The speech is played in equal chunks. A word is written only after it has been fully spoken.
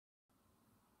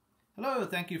Hello,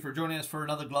 thank you for joining us for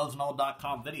another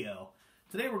glovesandall.com video.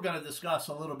 Today we're going to discuss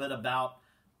a little bit about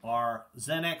our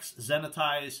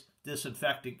Zenatize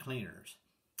Disinfectant Cleaners.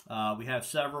 We have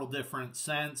several different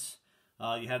scents.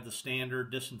 You have the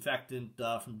standard disinfectant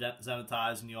from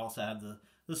Zenatize, and you also have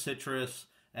the citrus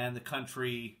and the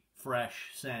country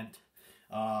fresh scent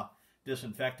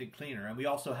disinfectant cleaner. And we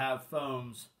also have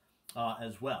foams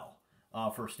as well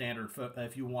for standard,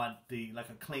 if you want like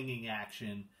a clinging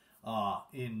action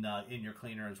in your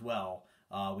cleaner as well.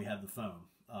 We have the foam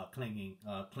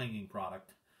clinging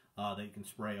product that you can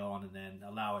spray on and then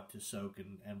allow it to soak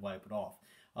and wipe it off.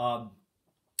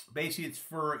 Basically, it's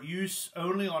for use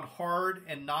only on hard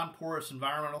and non-porous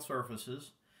environmental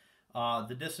surfaces.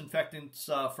 The disinfectants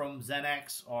from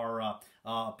Zenex are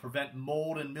prevent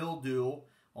mold and mildew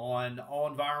on all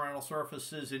environmental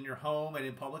surfaces in your home and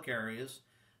in public areas.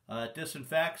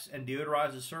 Disinfects and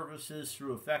deodorizes surfaces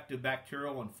through effective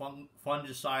bacterial and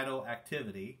fungicidal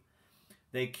activity.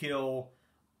 They kill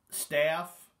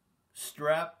staph,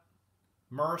 strep,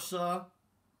 MRSA,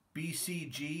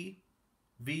 BCG,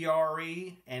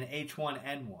 VRE, and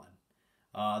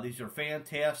H1N1. These are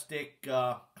fantastic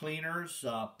cleaners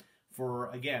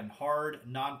for, again, hard,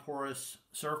 non-porous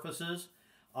surfaces.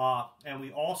 And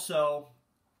you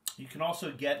can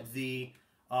also get the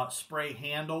spray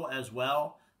handle as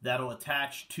well. That'll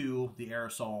attach to the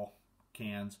aerosol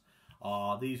cans.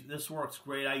 This works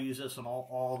great. I use this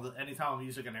on anytime I'm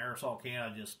using an aerosol can, I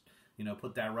just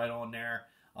put that right on there,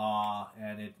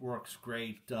 and it works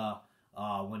great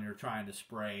when you're trying to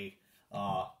spray.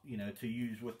 To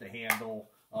use with the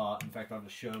handle. In fact, I'll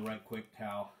just show right quick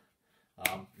how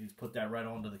you just put that right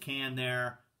onto the can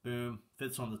there. Boom,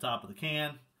 fits on the top of the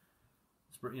can.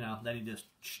 Then you just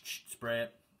spray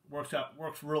it. Works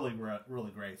really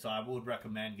great. So I would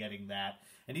recommend getting that.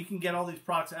 And you can get all these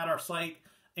products at our site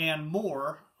and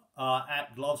more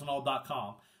at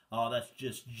glovesandall.com. That's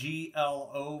just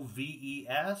GLOVES,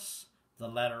 the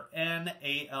letter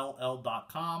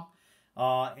NALL.com.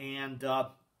 And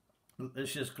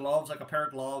it's just gloves, like a pair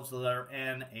of gloves, the letter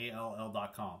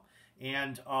NALL.com.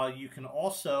 And you can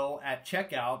also, at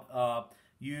checkout,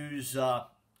 use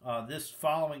this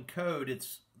following code.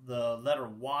 It's the letter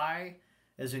Y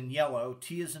as in yellow,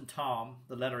 T as in Tom,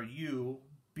 the letter U,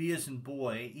 B as in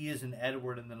boy, E as in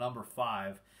Edward, and the number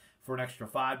 5 for an extra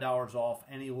 $5 off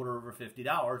any order over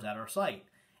 $50 at our site.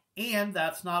 And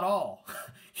that's not all.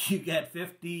 You get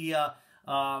 50,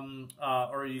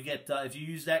 or you get, if you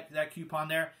use that coupon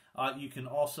there, you can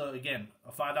also, again,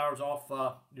 $5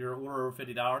 off your order over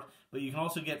 $50, but you can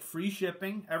also get free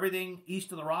shipping. Everything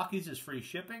east of the Rockies is free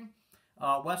shipping.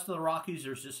 West of the Rockies,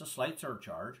 there's just a slight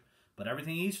surcharge. But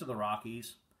everything east of the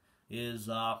Rockies is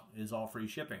all free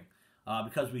shipping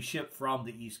because we ship from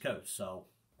the East Coast. So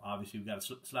obviously we've got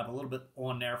to slap a little bit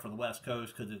on there for the West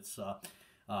Coast because it's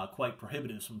quite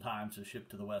prohibitive sometimes to ship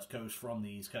to the West Coast from the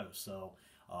East Coast. So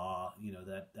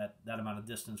that amount of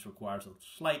distance requires a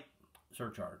slight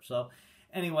surcharge. So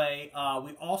anyway,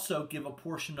 we also give a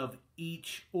portion of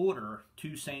each order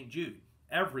to St. Jude.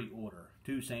 Every order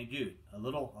to St. Jude. A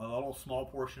little small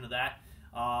portion of that.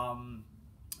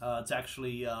 It's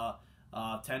actually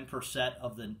 10%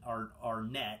 of our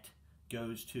net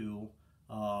goes to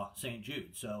St.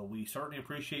 Jude. So we certainly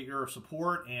appreciate your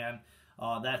support, and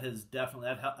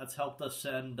that's helped us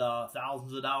send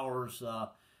thousands of dollars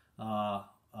to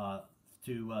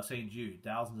St. Jude,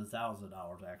 thousands of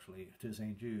dollars actually to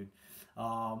St. Jude.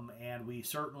 And we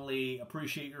certainly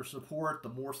appreciate your support. The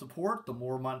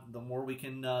more we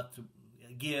can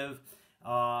give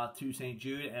to St.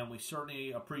 Jude, and we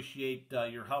certainly appreciate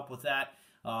your help with that.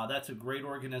 That's a great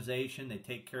organization. They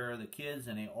take care of the kids,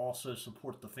 and they also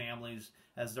support the families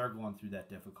as they're going through that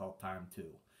difficult time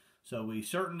too. So we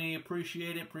certainly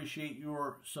appreciate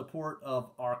your support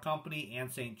of our company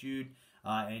and St. Jude,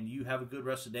 and you have a good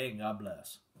rest of the day, and God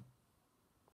bless.